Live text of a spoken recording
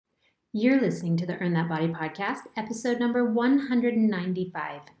You're listening to the Earn That Body podcast, episode number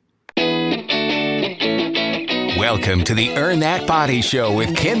 195. Welcome to the Earn That Body Show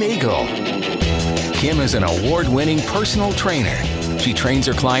with Kim Eagle. Kim is an award-winning personal trainer. She trains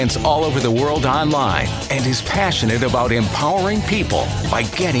her clients all over the world online and is passionate about empowering people by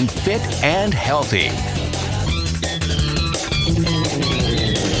getting fit and healthy.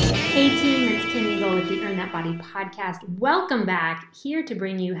 Hey team, it's Kim Eagle with the Earn That Body podcast. Welcome back, here to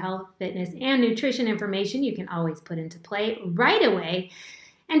bring you health, fitness, and nutrition information you can always put into play right away.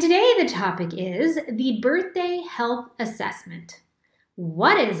 And today the topic is the birthday health assessment.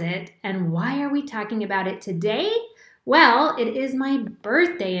 What is it and why are we talking about it today? Well, it is my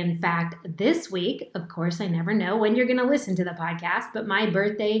birthday, in fact, this week. Of course, I never know when you're going to listen to the podcast, but my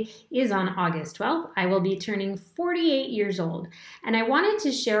birthday is on August 12th. I will be turning 48 years old, and I wanted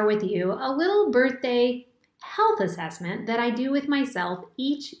to share with you a little birthday health assessment that I do with myself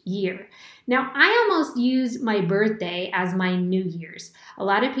each year. Now, I almost use my birthday as my New Year's. A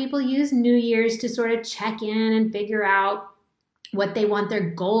lot of people use New Year's to sort of check in and figure out what they want their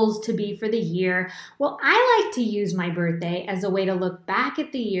goals to be for the year. Well, I like to use my birthday as a way to look back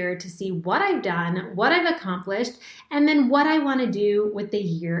at the year to see what I've done, what I've accomplished, and then what I want to do with the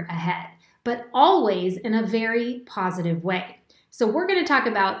year ahead, but always in a very positive way. So we're going to talk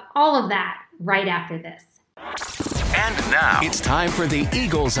about all of that right after this. And now, it's time for the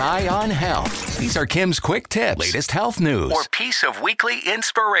Eagle's Eye on Health. These are Kim's quick tips, latest health news, or piece of weekly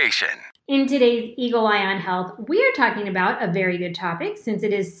inspiration. In today's Eagle Eye on Health, we are talking about a very good topic since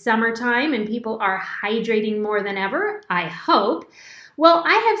it is summertime and people are hydrating more than ever, I hope. Well,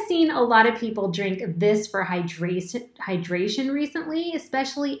 I have seen a lot of people drink this for hydration recently,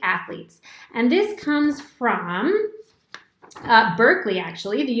 especially athletes. And this comes from Berkeley,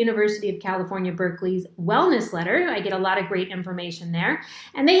 actually, the University of California, Berkeley's wellness letter. I get a lot of great information there.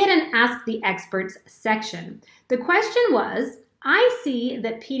 And they had an Ask the Experts section. The question was, I see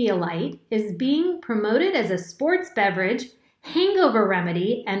that Pedialyte is being promoted as a sports beverage, hangover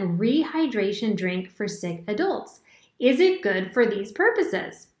remedy, and rehydration drink for sick adults. Is it good for these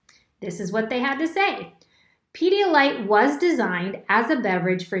purposes? This is what they had to say. Pedialyte was designed as a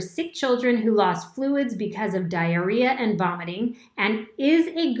beverage for sick children who lost fluids because of diarrhea and vomiting, and is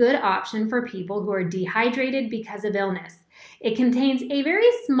a good option for people who are dehydrated because of illness. It contains a very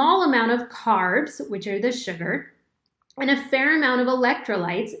small amount of carbs, which are the sugar, and a fair amount of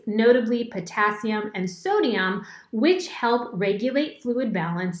electrolytes, notably potassium and sodium, which help regulate fluid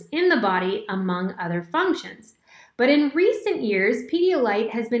balance in the body, among other functions. But in recent years, Pedialyte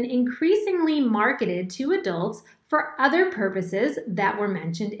has been increasingly marketed to adults for other purposes that were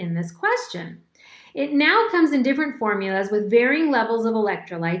mentioned in this question. It now comes in different formulas with varying levels of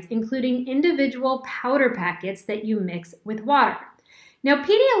electrolytes, including individual powder packets that you mix with water. Now,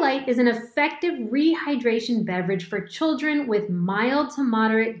 Pedialyte is an effective rehydration beverage for children with mild to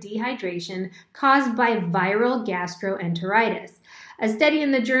moderate dehydration caused by viral gastroenteritis. A study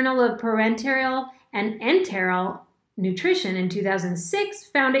in the Journal of Parenteral and Enteral Nutrition in 2006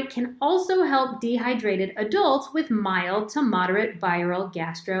 found it can also help dehydrated adults with mild to moderate viral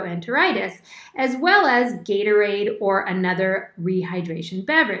gastroenteritis, as well as Gatorade or another rehydration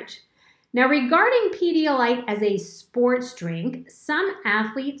beverage. Now, regarding Pedialyte as a sports drink, some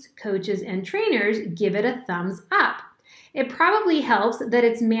athletes, coaches, and trainers give it a thumbs up. It probably helps that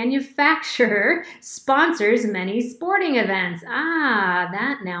its manufacturer sponsors many sporting events.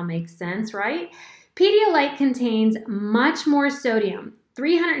 That now makes sense, right? Pedialyte contains much more sodium,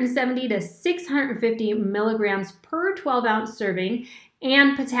 370 to 650 milligrams per 12-ounce serving,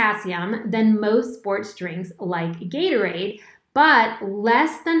 and potassium than most sports drinks like Gatorade, but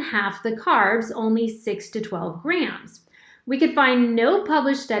less than half the carbs, only 6 to 12 grams. We could find no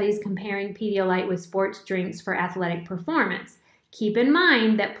published studies comparing Pedialyte with sports drinks for athletic performance. Keep in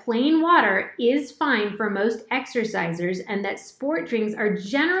mind that plain water is fine for most exercisers and that sport drinks are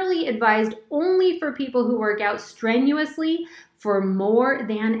generally advised only for people who work out strenuously for more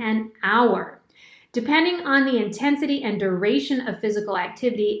than an hour. Depending on the intensity and duration of physical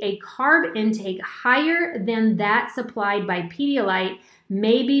activity, a carb intake higher than that supplied by Pedialyte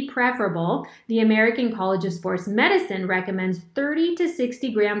may be preferable. The American College of Sports Medicine recommends 30 to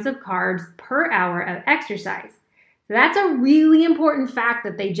 60 grams of carbs per hour of exercise. So that's a really important fact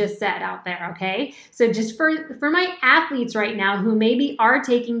that they just said out there, okay? So just for my athletes right now who maybe are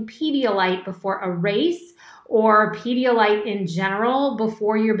taking Pedialyte before a race or Pedialyte in general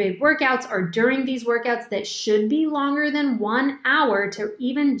before your big workouts or during these workouts that should be longer than 1 hour to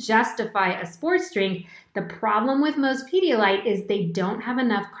even justify a sports drink, the problem with most Pedialyte is they don't have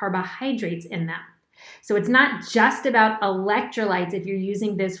enough carbohydrates in them. So it's not just about electrolytes if you're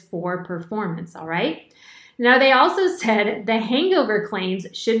using this for performance, all right? Now, they also said the hangover claims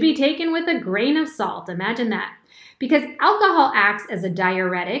should be taken with a grain of salt. Imagine that. Because alcohol acts as a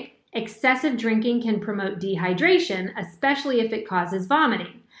diuretic, excessive drinking can promote dehydration, especially if it causes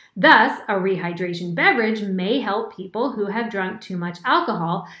vomiting. Thus, a rehydration beverage may help people who have drunk too much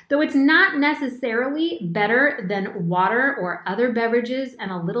alcohol, though it's not necessarily better than water or other beverages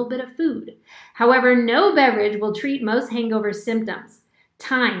and a little bit of food. However, no beverage will treat most hangover symptoms.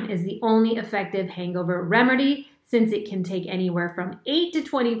 Time is the only effective hangover remedy, since it can take anywhere from 8 to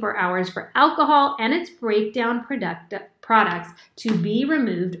 24 hours for alcohol and its breakdown products to be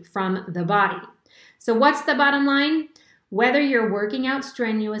removed from the body. So what's the bottom line? Whether you're working out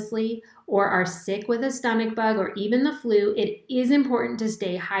strenuously or are sick with a stomach bug or even the flu, it is important to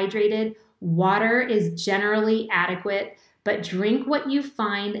stay hydrated. Water is generally adequate, but drink what you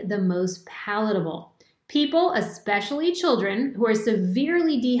find the most palatable. People, especially children, who are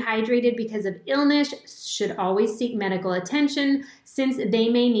severely dehydrated because of illness should always seek medical attention since they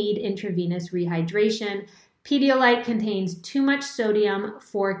may need intravenous rehydration. Pedialyte contains too much sodium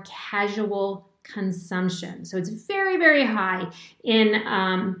for casual consumption. So it's very, very high in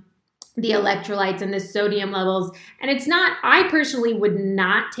the electrolytes and the sodium levels. And it's not, I personally would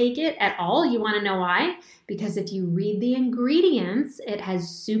not take it at all. You want to know why? Because if you read the ingredients, it has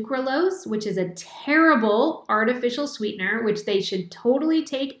sucralose, which is a terrible artificial sweetener, which they should totally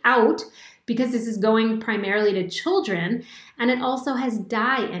take out because this is going primarily to children. And it also has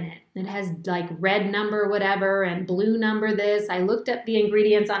dye in it. It has like red number whatever and blue number this. I looked up the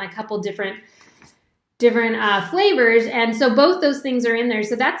ingredients on a couple different flavors, and so both those things are in there.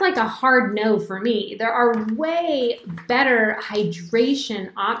 So that's like a hard no for me. There are way better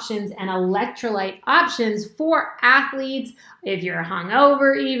hydration options and electrolyte options for athletes, if you're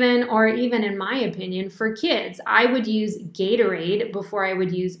hungover even, or even in my opinion, for kids. I would use Gatorade before I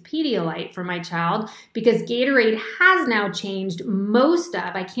would use Pedialyte for my child, because Gatorade has now changed most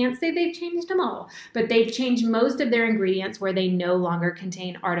of, I can't say they've changed them all, but they've changed most of their ingredients where they no longer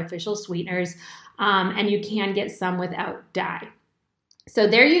contain artificial sweeteners. And you can get some without dye. So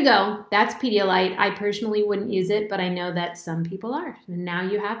there you go. That's Pedialyte. I personally wouldn't use it, but I know that some people are. And now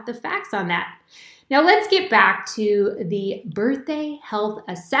you have the facts on that. Now let's get back to the birthday health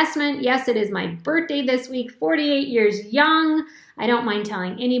assessment. Yes, it is my birthday this week, 48 years young. I don't mind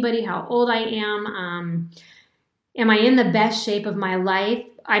telling anybody how old I am. Am I in the best shape of my life?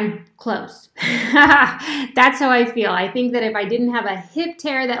 I'm close. That's how I feel. I think that if I didn't have a hip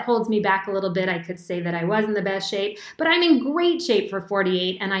tear that holds me back a little bit, I could say that I was in the best shape. But I'm in great shape for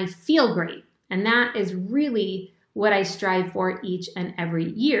 48 and I feel great. And that is really what I strive for each and every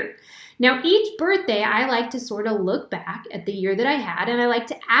year. Now, each birthday, I like to sort of look back at the year that I had, and I like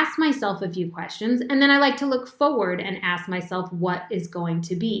to ask myself a few questions, and then I like to look forward and ask myself what is going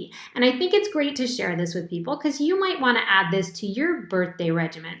to be. And I think it's great to share this with people because you might want to add this to your birthday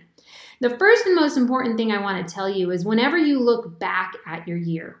regimen. The first and most important thing I want to tell you is whenever you look back at your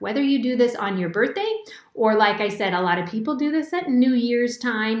year, whether you do this on your birthday or, like I said, a lot of people do this at New Year's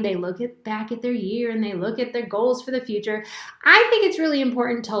time. They look back at their year and they look at their goals for the future. I think it's really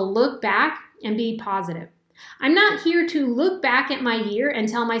important to look back and be positive. I'm not here to look back at my year and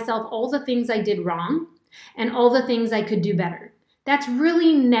tell myself all the things I did wrong and all the things I could do better. That's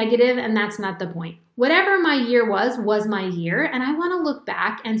really negative, and that's not the point. Whatever my year was my year, and I want to look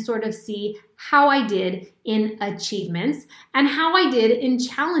back and sort of see how I did in achievements and how I did in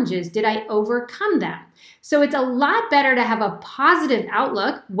challenges. Did I overcome them? So it's a lot better to have a positive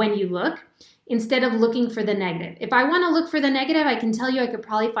outlook when you look instead of looking for the negative. If I want to look for the negative, I can tell you I could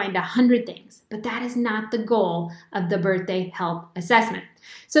probably find 100 things, but that is not the goal of the birthday health assessment.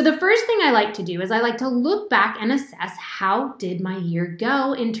 So the first thing I like to do is I like to look back and assess how did my year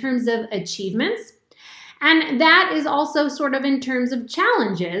go in terms of achievements. And that is also sort of in terms of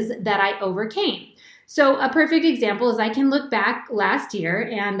challenges that I overcame. So a perfect example is I can look back last year,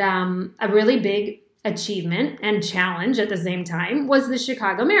 and a really big achievement and challenge at the same time was the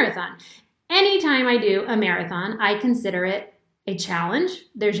Chicago Marathon. Anytime I do a marathon, I consider it a challenge.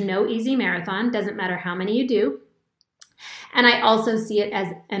 There's no easy marathon, doesn't matter how many you do. And I also see it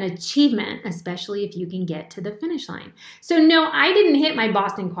as an achievement, especially if you can get to the finish line. So no, I didn't hit my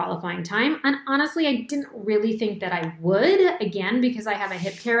Boston qualifying time. And honestly, I didn't really think that I would. Again, because I have a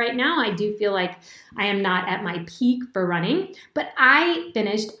hip tear right now, I do feel like I am not at my peak for running. But I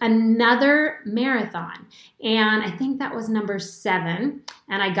finished another marathon. And I think that was number 7.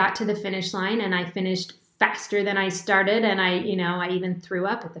 And I got to the finish line and I finished faster than I started, and I even threw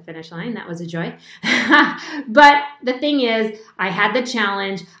up at the finish line. That was a joy. But the thing is, I had the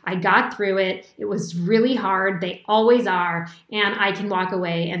challenge. I got through it. It was really hard. They always are. And I can walk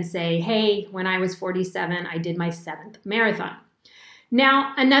away and say, hey, when I was 47, I did my 7th marathon.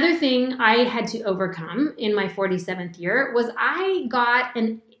 Now, another thing I had to overcome in my 47th year was I got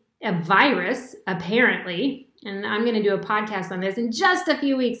a virus, apparently, and I'm going to do a podcast on this in just a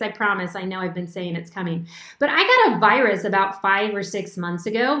few weeks, I promise. I know I've been saying it's coming. But I got a virus about 5 or 6 months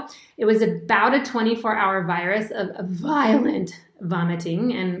ago. It was about a 24-hour virus of violent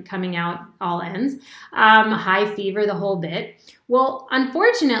vomiting and coming out all ends, high fever, the whole bit. Well,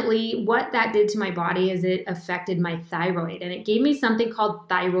 unfortunately, what that did to my body is it affected my thyroid, and it gave me something called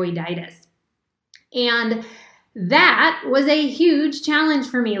thyroiditis. And that was a huge challenge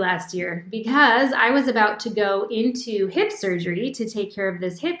for me last year because I was about to go into hip surgery to take care of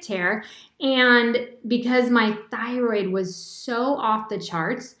this hip tear. And because my thyroid was so off the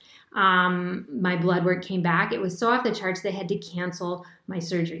charts, my blood work came back. It was so off the charts, they had to cancel my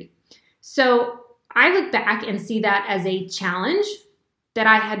surgery. So I look back and see that as a challenge that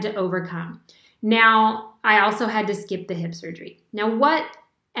I had to overcome. Now, I also had to skip the hip surgery. Now, what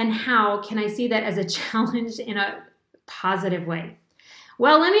and how can I see that as a challenge in a positive way?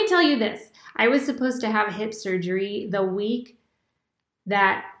 Well, let me tell you this. I was supposed to have hip surgery the week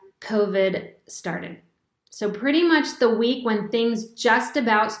that COVID started. So pretty much the week when things just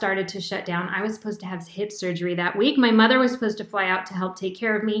about started to shut down, I was supposed to have hip surgery that week. My mother was supposed to fly out to help take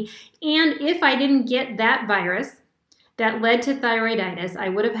care of me. And if I didn't get that virus that led to thyroiditis, I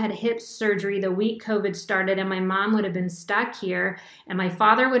would have had hip surgery the week COVID started, and my mom would have been stuck here, and my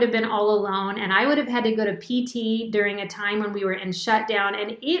father would have been all alone, and I would have had to go to PT during a time when we were in shutdown,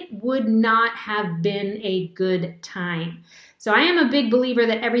 and it would not have been a good time. So I am a big believer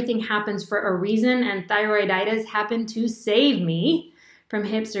that everything happens for a reason, and thyroiditis happened to save me from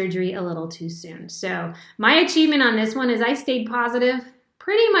hip surgery a little too soon. So my achievement on this one is I stayed positive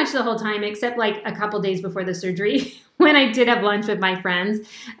pretty much the whole time, except like a couple days before the surgery when I did have lunch with my friends,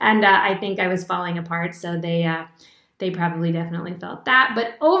 and I think I was falling apart, so they probably definitely felt that.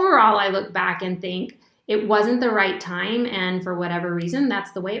 But overall, I look back and think it wasn't the right time, and for whatever reason,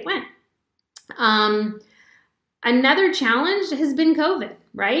 that's the way it went. Another challenge has been COVID,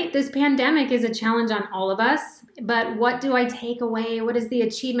 right? This pandemic is a challenge on all of us, but what do I take away? What is the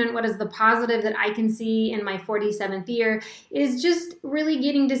achievement? What is the positive that I can see in my 47th year? Is just really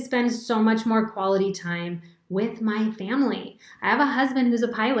getting to spend so much more quality time with my family. I have a husband who's a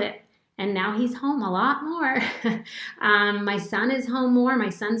pilot, and now he's home a lot more. My son is home more. My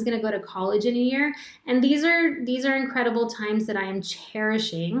son's going to go to college in a year. And these are incredible times that I am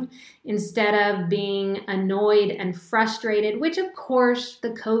cherishing instead of being annoyed and frustrated, which of course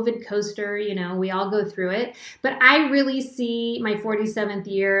the COVID coaster, we all go through it. But I really see my 47th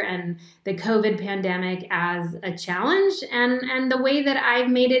year and the COVID pandemic as a challenge. And the way that I've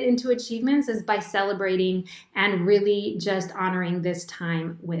made it into achievements is by celebrating and really just honoring this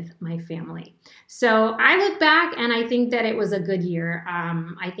time with my family. So I look back and I think that it was a good year.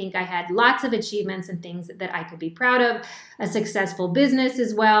 I think I had lots of achievements and things that I could be proud of. A successful business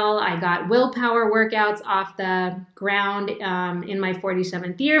as well. I got willpower workouts off the ground in my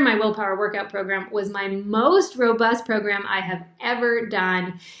 47th year. My willpower workout program was my most robust program I have ever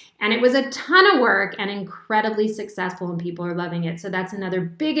done. And it was a ton of work and incredibly successful, and people are loving it. So that's another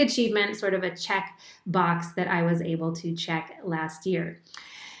big achievement, sort of a check box that I was able to check last year.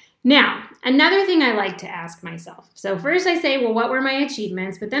 Now, another thing I like to ask myself. So first I say, well, what were my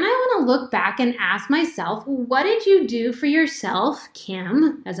achievements? But then I want to look back and ask myself, well, what did you do for yourself,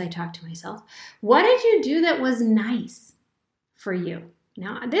 Kim, as I talk to myself? What did you do that was nice for you?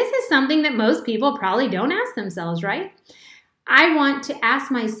 Now, this is something that most people probably don't ask themselves, right? I want to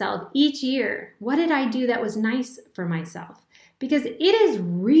ask myself each year, what did I do that was nice for myself? Because it is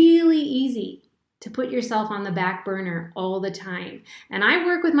really easy to put yourself on the back burner all the time. And I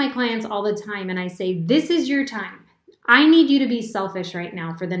work with my clients all the time and I say, this is your time. I need you to be selfish right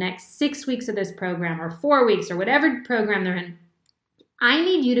now for the next 6 weeks of this program or 4 weeks or whatever program they're in. I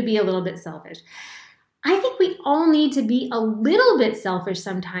need you to be a little bit selfish. I think we all need to be a little bit selfish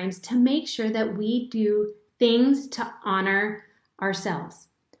sometimes to make sure that we do things to honor ourselves.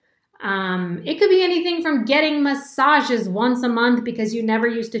 It could be anything from getting massages once a month because you never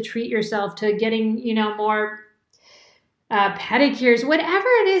used to treat yourself to getting, more pedicures, whatever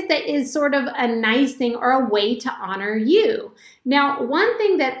it is that is sort of a nice thing or a way to honor you. Now, one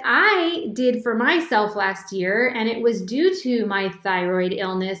thing that I did for myself last year, and it was due to my thyroid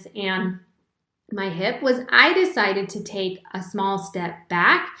illness and my hip was I decided to take a small step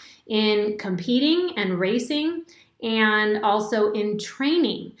back in competing and racing and also in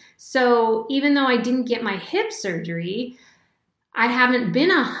training. So even though I didn't get my hip surgery, I haven't been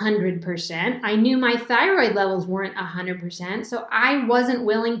 100%. I knew my thyroid levels weren't 100%. So I wasn't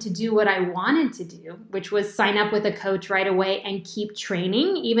willing to do what I wanted to do, which was sign up with a coach right away and keep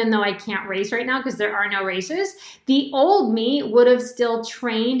training, even though I can't race right now because there are no races. The old me would have still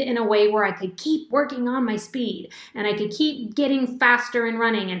trained in a way where I could keep working on my speed and I could keep getting faster and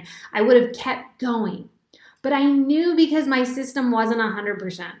running, and I would have kept going. But I knew because my system wasn't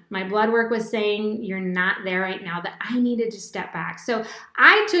 100%. My blood work was saying you're not there right now, that I needed to step back. So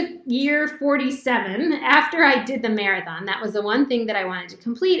I took year 47 after I did the marathon. That was the one thing that I wanted to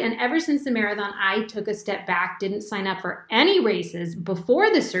complete. And ever since the marathon, I took a step back, didn't sign up for any races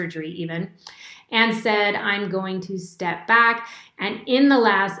before the surgery even, and said, I'm going to step back. And in the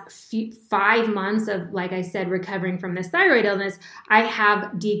last 5 months of, like I said, recovering from this thyroid illness, I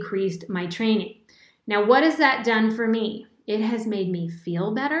have decreased my training. Now, what has that done for me? It has made me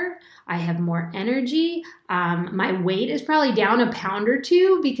feel better. I have more energy. My weight is probably down a pound or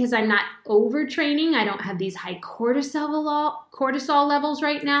two because I'm not overtraining. I don't have these high cortisol levels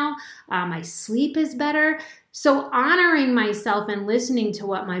right now. My sleep is better. So honoring myself and listening to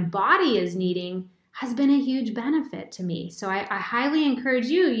what my body is needing has been a huge benefit to me. So I highly encourage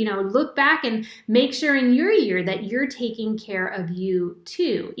you, look back and make sure in your year that you're taking care of you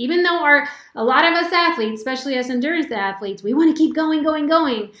too. Even though a lot of us athletes, especially us endurance athletes, we want to keep going,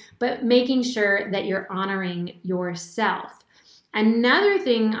 but making sure that you're honoring yourself. Another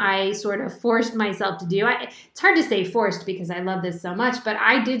thing I sort of forced myself to do, it's hard to say forced because I love this so much, but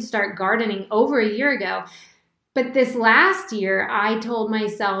I did start gardening over a year ago. But this last year, I told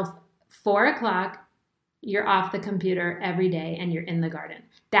myself, 4 o'clock, you're off the computer every day and you're in the garden.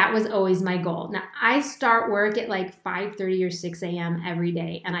 That was always my goal. Now, I start work at like 5:30 or 6 a.m. every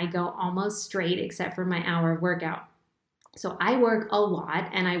day, and I go almost straight except for my hour of workout. So I work a lot,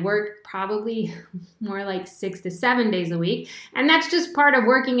 and I work probably more like 6 to 7 days a week. And that's just part of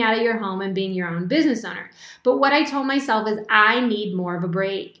working out of your home and being your own business owner. But what I told myself is I need more of a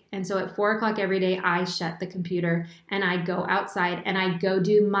break. And so at 4 o'clock every day, I shut the computer and I go outside and I go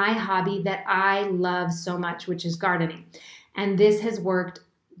do my hobby that I love so much, which is gardening. And this has worked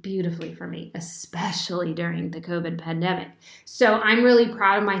beautifully for me, especially during the COVID pandemic. So I'm really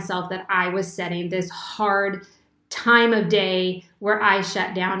proud of myself that I was setting this hard time of day where I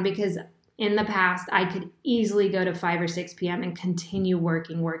shut down, because in the past I could easily go to 5 or 6 p.m. and continue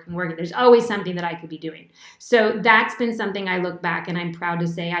working. There's always something that I could be doing. So that's been something I look back and I'm proud to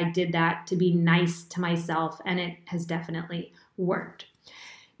say I did that to be nice to myself, and it has definitely worked.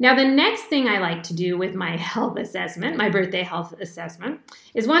 Now, the next thing I like to do with my health assessment, my birthday health assessment,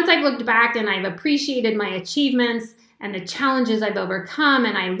 is once I've looked back and I've appreciated my achievements and the challenges I've overcome,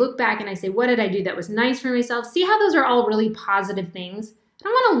 and I look back and I say, what did I do that was nice for myself? See how those are all really positive things? I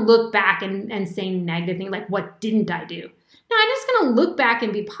don't want to look back and say negative things like, what didn't I do? No, I'm just going to look back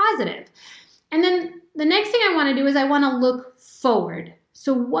and be positive. And then the next thing I want to do is I want to look forward.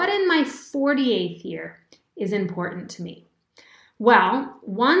 So what in my 48th year is important to me? Well,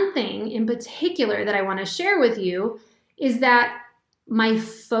 one thing in particular that I want to share with you is that my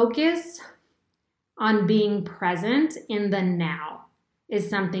focus on being present in the now is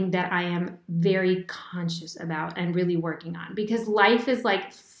something that I am very conscious about and really working on, because life is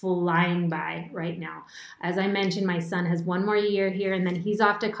like flying by right now. As I mentioned, my son has 1 more year here and then he's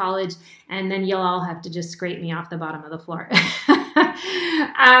off to college, and then you'll all have to just scrape me off the bottom of the floor.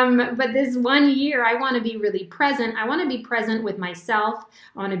 But this 1 year, I want to be really present. I want to be present with myself.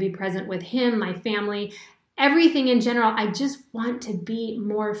 I want to be present with him, my family, everything in general. I just want to be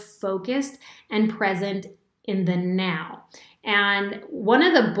more focused and present in the now. And one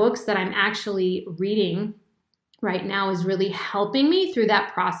of the books that I'm actually reading right now is really helping me through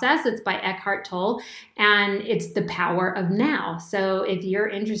that process. It's by Eckhart Tolle, and it's The Power of Now. So if you're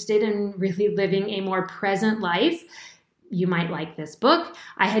interested in really living a more present life, you might like this book.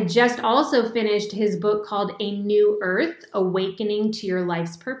 I had just also finished his book called A New Earth, Awakening to Your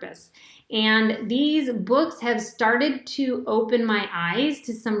Life's Purpose. And these books have started to open my eyes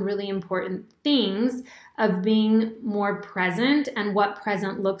to some really important things of being more present, and what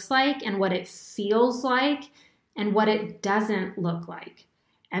present looks like, and what it feels like, and what it doesn't look like.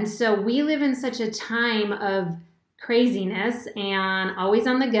 And so we live in such a time of craziness and always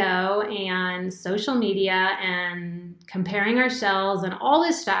on the go and social media and comparing ourselves and all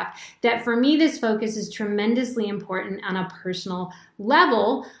this stuff, that for me, this focus is tremendously important on a personal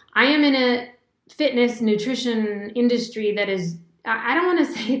level. I am in a fitness nutrition industry that is I don't want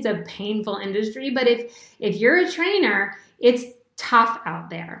to say it's a painful industry, but if you're a trainer, it's tough out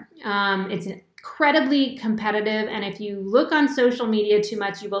there. It's incredibly competitive. And if you look on social media too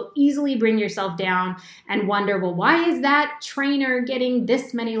much, you will easily bring yourself down and wonder, well, why is that trainer getting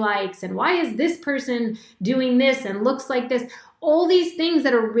this many likes? And why is this person doing this and looks like this? All these things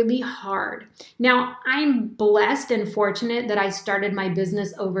that are really hard. Now, I'm blessed and fortunate that I started my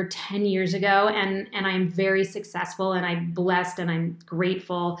business over 10 years ago, and I'm very successful, and I'm blessed and I'm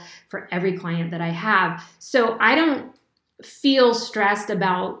grateful for every client that I have. So I don't feel stressed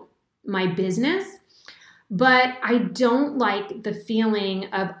about my business, but I don't like the feeling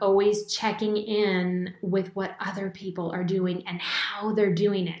of always checking in with what other people are doing and how they're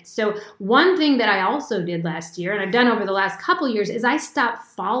doing it. So one thing that I also did last year, and I've done over the last couple years, is I stopped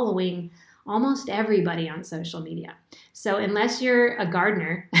following almost everybody on social media. So unless you're a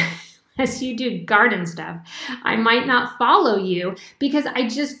gardener, unless you do garden stuff, I might not follow you because I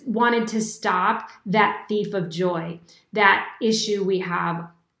just wanted to stop that thief of joy, that issue we have.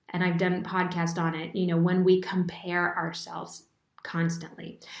 And I've done a podcast on it, when we compare ourselves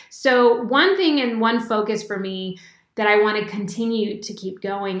constantly. So one thing and one focus for me that I want to continue to keep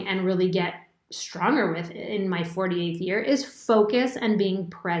going and really get stronger with in my 48th year is focus and being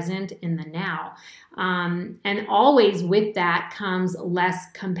present in the now. And always with that comes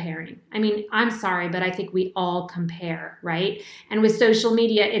less comparing. I mean, I'm sorry, but I think we all compare, right? And with social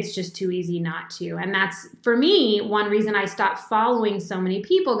media, it's just too easy not to. And that's, for me, one reason I stopped following so many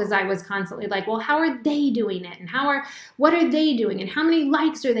people, because I was constantly like, well, how are they doing it? And what are they doing? And how many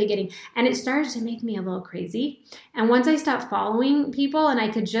likes are they getting? And it started to make me a little crazy. And once I stopped following people and I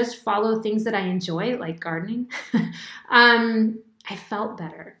could just follow things that I enjoy, like gardening, I felt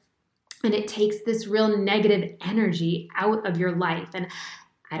better. And it takes this real negative energy out of your life. And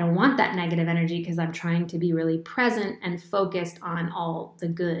I don't want that negative energy because I'm trying to be really present and focused on all the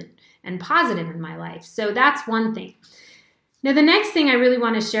good and positive in my life. So that's one thing. Now, the next thing I really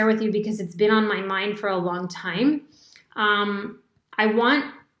want to share with you, because it's been on my mind for a long time, I want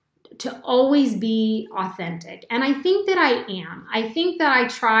to always be authentic. And I think that I am. I think that I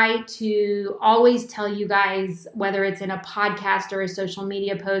try to always tell you guys, whether it's in a podcast or a social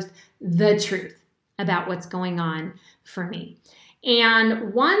media post, the truth about what's going on for me.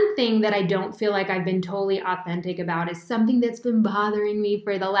 And one thing that I don't feel like I've been totally authentic about is something that's been bothering me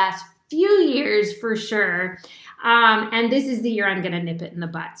for the last few years for sure. And this is the year I'm going to nip it in the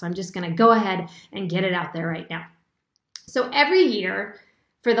butt. So I'm just going to go ahead and get it out there right now. So every year,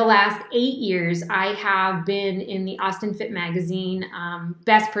 for the last 8 years, I have been in the Austin Fit Magazine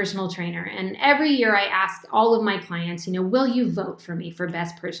Best Personal Trainer. And every year I ask all of my clients, will you vote for me for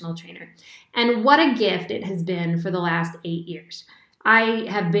Best Personal Trainer? And what a gift it has been for the last 8 years. I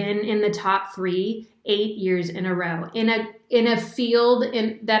have been in the top 3 8 years in a row in a field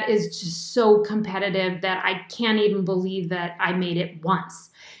that is just so competitive that I can't even believe that I made it once.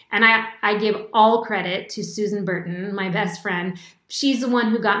 And I give all credit to Susan Burton, my best friend. She's the one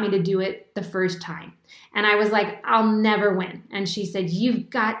who got me to do it the first time. And I was like, I'll never win. And she said, you've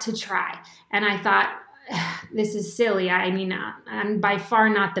got to try. And I thought, this is silly. I mean, I'm by far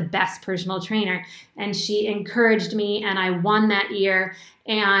not the best personal trainer. And she encouraged me, and I won that year.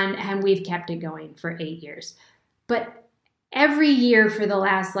 And we've kept it going for 8 years. But every year for the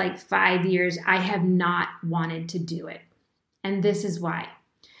last 5 years, I have not wanted to do it. And this is why.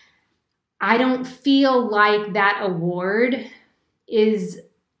 I don't feel like that award is,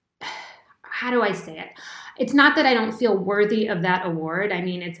 how do I say it? It's not that I don't feel worthy of that award. I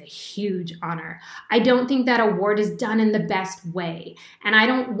mean, it's a huge honor. I don't think that award is done in the best way. And I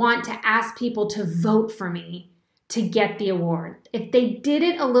don't want to ask people to vote for me to get the award. If they did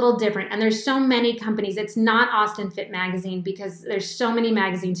it a little different, and there's so many companies, it's not Austin Fit Magazine, because there's so many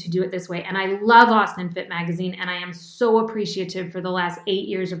magazines who do it this way. And I love Austin Fit Magazine, and I am so appreciative for the last 8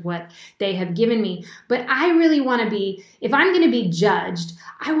 years of what they have given me. But I really want to be, if I'm going to be judged,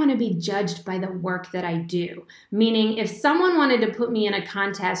 I want to be judged by the work that I do. Meaning, if someone wanted to put me in a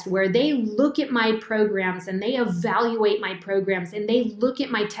contest where they look at my programs and they evaluate my programs and they look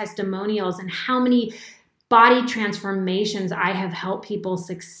at my testimonials and how many body transformations I have helped people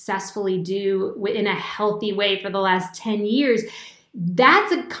successfully do in a healthy way for the last 10 years,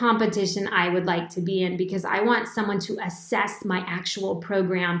 that's a competition I would like to be in, because I want someone to assess my actual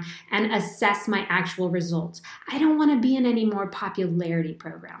program and assess my actual results. I don't want to be in any more popularity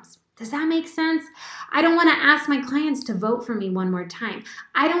programs. Does that make sense? I don't want to ask my clients to vote for me one more time.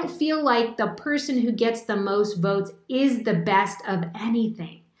 I don't feel like the person who gets the most votes is the best of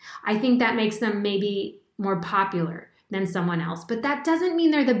anything. I think that makes them maybe more popular than someone else, but that doesn't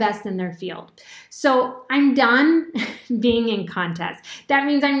mean they're the best in their field. So I'm done being in contests. That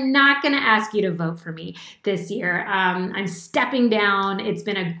means I'm not going to ask you to vote for me this year. I'm stepping down. It's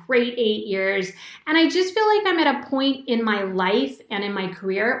been a great 8 years. And I just feel like I'm at a point in my life and in my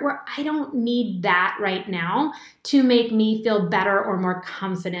career where I don't need that right now to make me feel better or more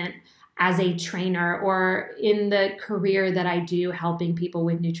confident as a trainer or in the career that I do helping people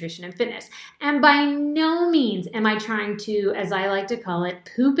with nutrition and fitness. And by no means am I trying to, as I like to call it,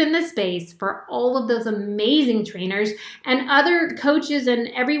 poop in the space for all of those amazing trainers and other coaches and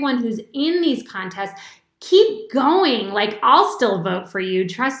everyone who's in these contests. Keep going. Like, I'll still vote for you.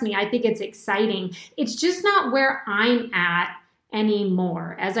 Trust me, I think it's exciting. It's just not where I'm at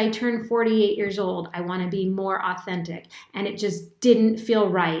anymore. As I turn 48 years old, I want to be more authentic, and it just didn't feel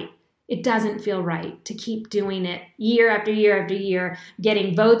right. It doesn't feel right to keep doing it year after year after year,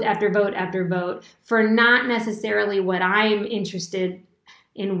 getting vote after vote after vote for not necessarily what I'm interested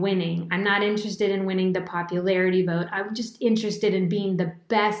in winning. I'm not interested in winning the popularity vote. I'm just interested in being the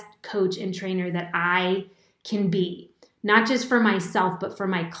best coach and trainer that I can be, not just for myself, but for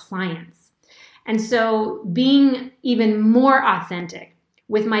my clients. And so being even more authentic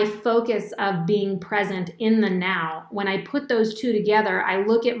with my focus of being present in the now, when I put those two together, I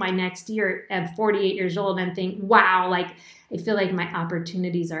look at my next year at 48 years old and think, wow, like I feel like my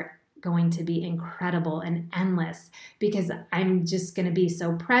opportunities are going to be incredible and endless because I'm just going to be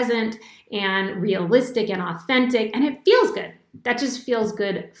so present and realistic and authentic, and it feels good. That just feels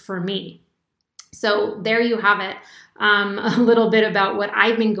good for me. So there you have it. A little bit about what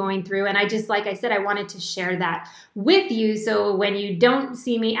I've been going through. And I just, like I said, I wanted to share that with you. So when you don't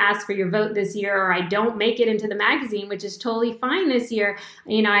see me ask for your vote this year, or I don't make it into the magazine, which is totally fine this year,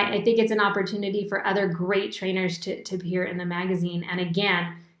 you know, I think it's an opportunity for other great trainers to appear in the magazine. And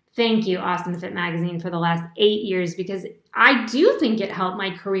again, thank you, Austin Fit Magazine, for the last 8 years, because I do think it helped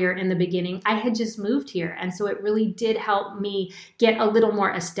my career in the beginning. I had just moved here, and so it really did help me get a little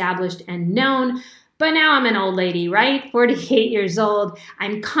more established and known. But now I'm an old lady, right? 48 years old.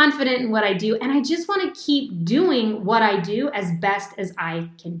 I'm confident in what I do, and I just want to keep doing what I do as best as I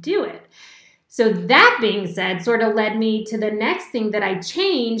can do it. So that being said, sort of led me to the next thing that I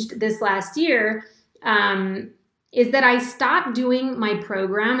changed this last year, is that I stopped doing my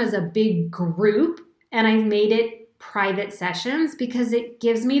program as a big group, and I made it private sessions because it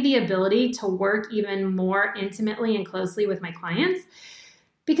gives me the ability to work even more intimately and closely with my clients.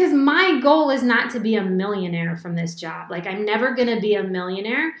 Because my goal is not to be a millionaire from this job. Like, I'm never going to be a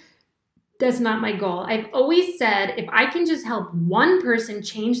millionaire. That's not my goal. I've always said if I can just help one person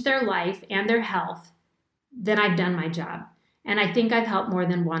change their life and their health, then I've done my job. And I think I've helped more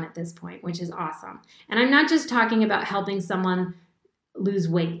than one at this point, which is awesome. And I'm not just talking about helping someone lose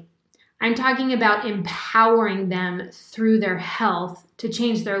weight. I'm talking about empowering them through their health to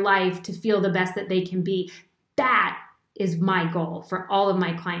change their life, to feel the best that they can be. That is my goal for all of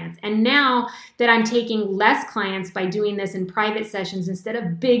my clients. And now that I'm taking less clients by doing this in private sessions instead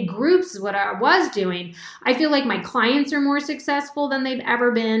of big groups, what I was doing, I feel like my clients are more successful than they've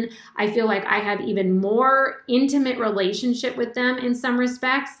ever been. I feel like I have even more intimate relationship with them in some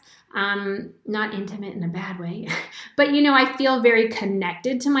respects. Not intimate in a bad way, but you know, I feel very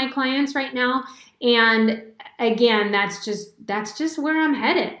connected to my clients right now. And again, that's just where I'm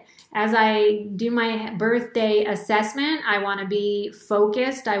headed. As I do my birthday assessment, I want to be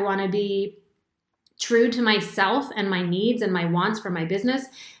focused. I want to be true to myself and my needs and my wants for my business.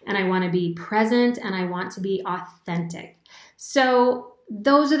 And I want to be present and I want to be authentic. So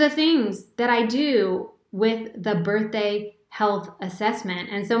those are the things that I do with the birthday health assessment.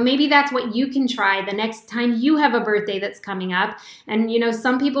 And so maybe that's what you can try the next time you have a birthday that's coming up. And you know,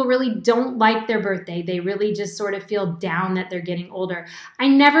 some people really don't like their birthday. They really just sort of feel down that they're getting older. I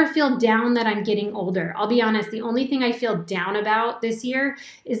never feel down that I'm getting older. I'll be honest, the only thing I feel down about this year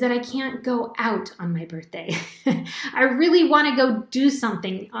is that I can't go out on my birthday. I really want to go do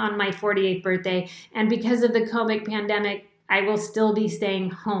something on my 48th birthday. And because of the COVID pandemic, I will still be staying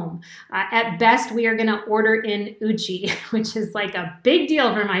home. At best, we are going to order in Uchi, which is like a big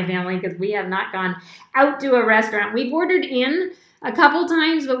deal for my family because we have not gone out to a restaurant. We've ordered in a couple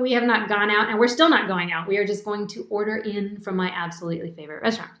times, but we have not gone out, and we're still not going out. We are just going to order in from my absolutely favorite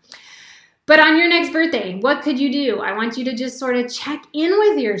restaurant. But on your next birthday, what could you do? I want you to just sort of check in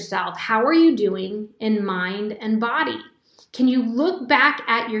with yourself. How are you doing in mind and body? Can you look back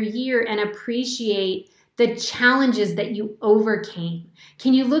at your year and appreciate the challenges that you overcame?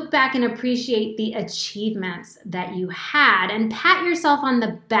 Can you look back and appreciate the achievements that you had and pat yourself on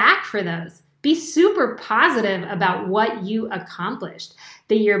the back for those? Be super positive about what you accomplished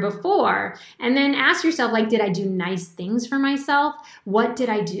the year before. And then ask yourself, like, did I do nice things for myself? What did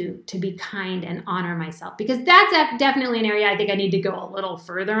I do to be kind and honor myself? Because that's definitely an area I think I need to go a little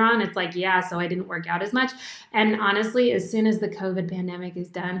further on. It's like, yeah, so I didn't work out as much. And honestly, as soon as the COVID pandemic is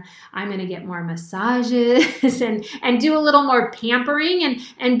done, I'm going to get more massages and do a little more pampering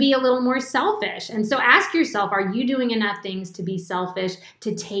and be a little more selfish. And so ask yourself, are you doing enough things to be selfish,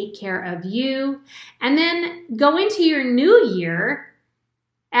 to take care of you? And then go into your new year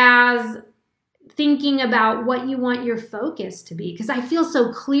as thinking about what you want your focus to be. Because I feel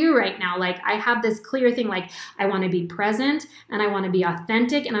so clear right now. Like I have this clear thing, like I want to be present and I want to be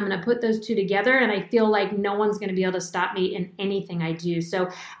authentic, and I'm going to put those two together. And I feel like no one's going to be able to stop me in anything I do. So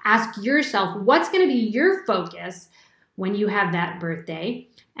ask yourself, what's going to be your focus when you have that birthday?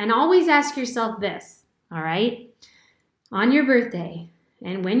 And always ask yourself this, all right? On your birthday,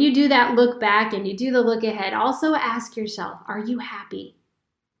 and when you do that look back and you do the look ahead, also ask yourself, are you happy?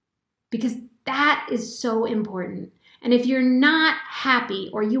 Because that is so important. And if you're not happy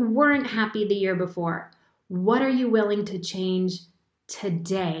or you weren't happy the year before, what are you willing to change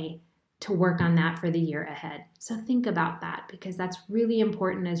today to work on that for the year ahead? So think about that, because that's really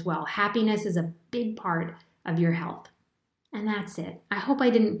important as well. Happiness is a big part of your health. And that's it. I hope I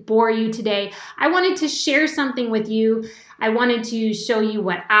didn't bore you today. I wanted to share something with you. I wanted to show you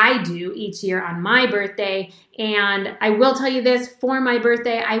what I do each year on my birthday. And I will tell you this, for my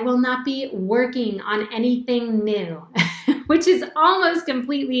birthday, I will not be working on anything new, which is almost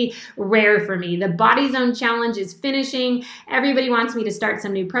completely rare for me. The Body Zone Challenge is finishing. Everybody wants me to start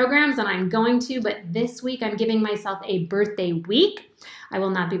some new programs, and I'm going to, but this week I'm giving myself a birthday week. I will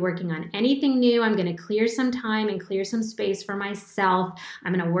not be working on anything new. I'm going to clear some time and clear some space for myself.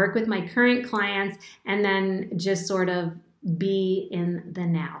 I'm going to work with my current clients and then just sort of be in the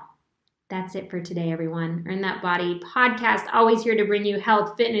now. That's it for today, everyone. Earn That Body podcast, always here to bring you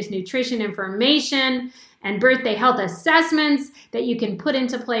health, fitness, nutrition information, and birthday health assessments that you can put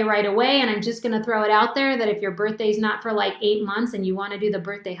into play right away. And I'm just going to throw it out there that if your birthday's not for like 8 months and you want to do the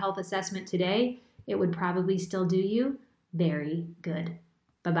birthday health assessment today, it would probably still do you very good.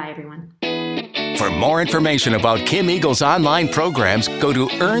 Bye-bye, everyone. For more information about Kim Eagle's online programs, go to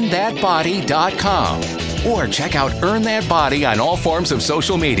earnthatbody.com or check out Earn That Body on all forms of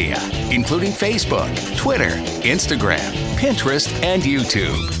social media, including Facebook, Twitter, Instagram, Pinterest, and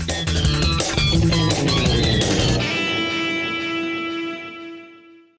YouTube.